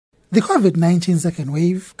The COVID-19 second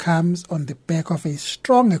wave comes on the back of a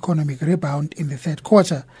strong economic rebound in the third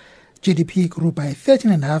quarter. GDP grew by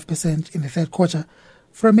 13.5% in the third quarter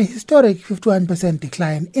from a historic 51%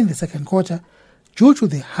 decline in the second quarter due to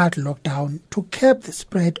the hard lockdown to curb the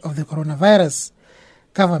spread of the coronavirus.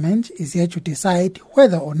 Government is yet to decide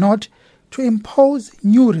whether or not to impose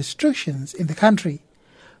new restrictions in the country.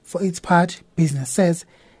 For its part, business says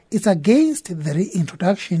it's against the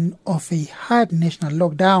reintroduction of a hard national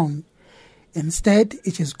lockdown. Instead,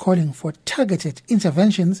 it is calling for targeted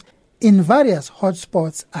interventions in various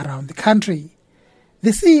hotspots around the country. The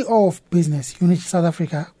CEO of Business Unit South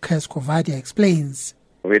Africa, Kes Kovadia, explains.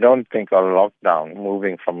 We don't think a lockdown,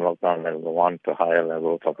 moving from lockdown level 1 to higher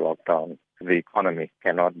levels of lockdown, the economy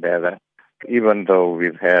cannot bear that. Even though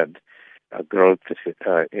we've had a growth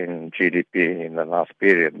in GDP in the last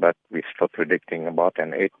period, but we're still predicting about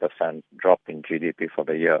an 8% drop in GDP for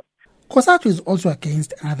the year. COSATU is also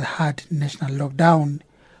against another hard national lockdown.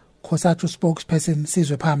 COSATU spokesperson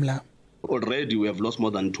Sizwe Pamla. Already we have lost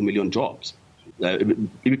more than 2 million jobs.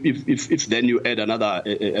 If then you add another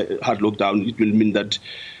hard lockdown, it will mean that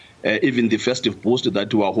even the festive boost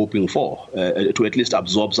that we are hoping for, to at least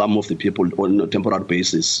absorb some of the people on a temporary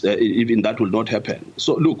basis, even that will not happen.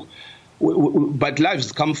 So look, but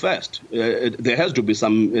lives come first. There has to be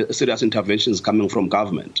some serious interventions coming from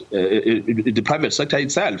government. The private sector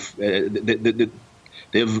itself,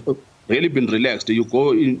 they've really been relaxed. You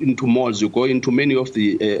go into malls, you go into many of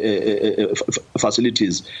the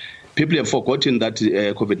facilities. People have forgotten that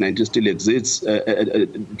COVID-19 still exists.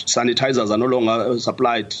 Sanitizers are no longer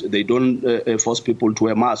supplied. They don't force people to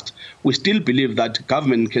wear masks. We still believe that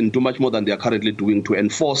government can do much more than they are currently doing to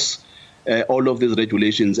enforce all of these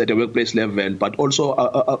regulations at a workplace level, but also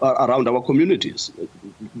around our communities.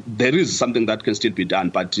 There is something that can still be done,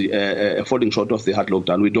 but falling short of the hard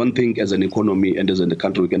lockdown, we don't think as an economy and as a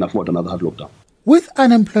country we can afford another hard lockdown. With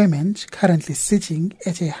unemployment currently sitting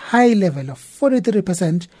at a high level of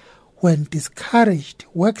 43%, when discouraged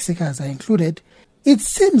work seekers are included, it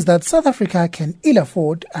seems that South Africa can ill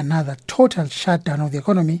afford another total shutdown of the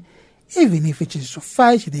economy, even if it is to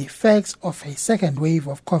fight the effects of a second wave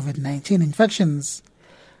of COVID-19 infections.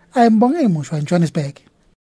 I am Bongani Mushwa in Johannesburg.